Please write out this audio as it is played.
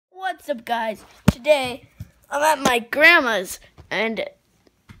What's up, guys? Today I'm at my grandma's and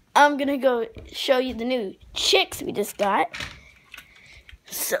I'm gonna go show you the new chicks we just got.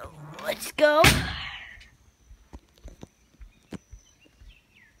 So let's go.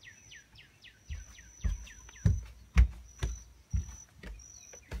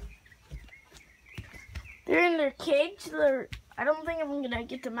 They're in their cage. I don't think I'm gonna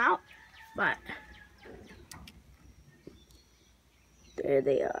get them out, but there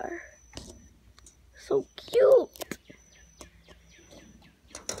they are. So cute.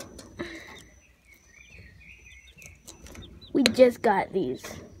 We just got these.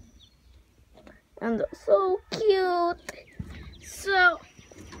 And they're so cute. So,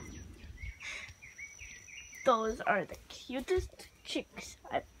 those are the cutest chicks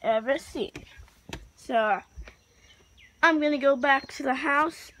I've ever seen. So, I'm gonna go back to the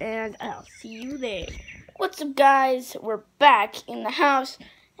house and I'll see you there. What's up, guys? We're back in the house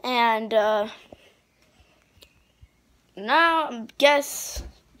and now I guess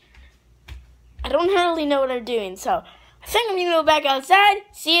I don't really know what I'm doing, so I think I'm gonna go back outside.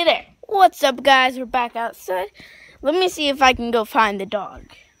 See you there. What's up, guys? We're back outside. Let me see if I can go find the dog.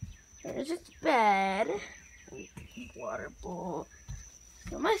 There's its bed. Water bowl.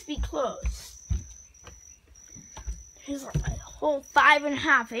 It must be close. There's like a whole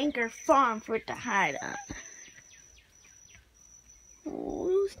 5.5 acre farm for it to hide on.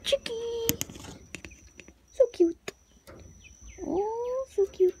 Oh, chickie. So cute. Oh, so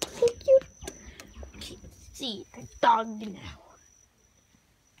cute. So cute. Okay, let's see the dog now.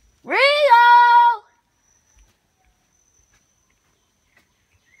 Rio!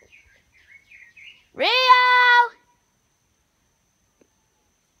 Rio!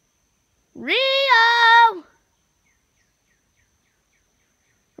 Rio!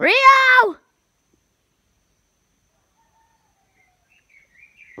 Rio!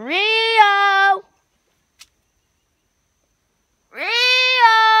 Rio!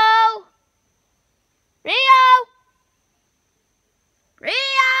 Rio! Rio!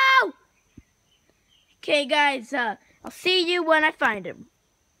 Rio! Okay, guys, I'll see you when I find him.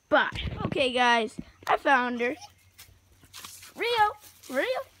 Bye. Okay, guys, I found her. Rio! Rio!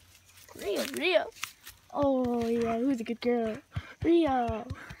 Rio! Rio! Oh, yeah, who's a good girl? Rio!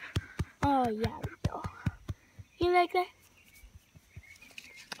 Oh, yeah, Rio. You like that?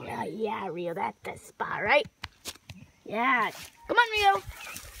 Oh, yeah, Rio, that's the spot, right? Yeah. Come on, Rio.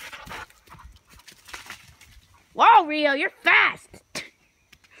 Wow, Rio, you're fast.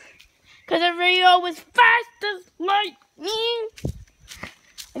 Because if Rio was fast as lightning,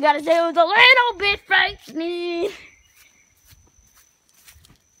 I gotta say it was a little bit frightening.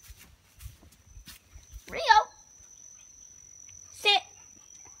 Rio, sit.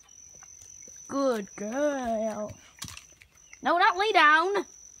 Good girl. No, not lay down.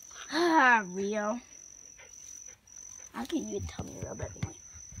 Ah, Rio. I'll give you a tummy rub anyway.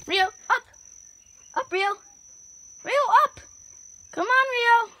 Rio, up. Up, Rio. Rio, up. Come on,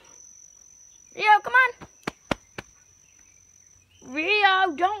 Rio. Rio, come on.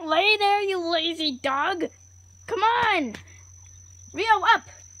 Rio, don't lay there, you lazy dog. Come on. Rio, up.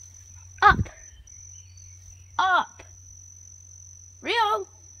 Up. Up. Rio.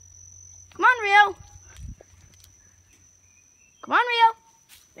 Come on, Rio. Come on, Rio.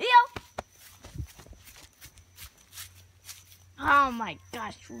 Rio. Oh my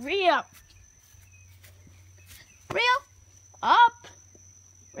gosh, Rio. Rio. Up.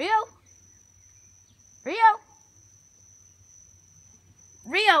 Rio. Rio.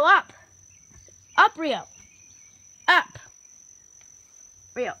 Rio, up. Up, Rio. Up.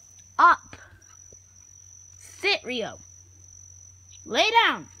 Rio. Up. Sit, Rio. Lay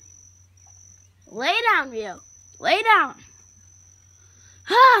down. Lay down, Rio. Lay down.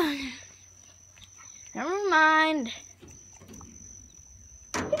 Never mind.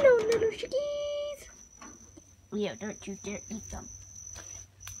 Hello, little chickies. Rio, don't you dare eat them.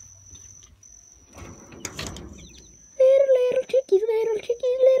 Little chickies, little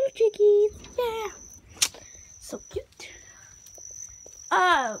chickies, little chickies. Yeah. So cute.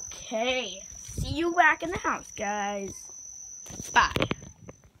 Okay. See you back in the house, guys. Bye.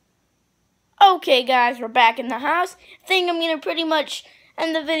 Okay, guys, we're back in the house. I think I'm going to pretty much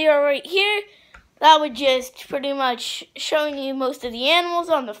end the video right here. That was just pretty much showing you most of the animals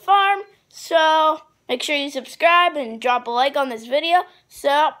on the farm. So, make sure you subscribe and drop a like on this video.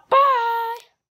 So, bye!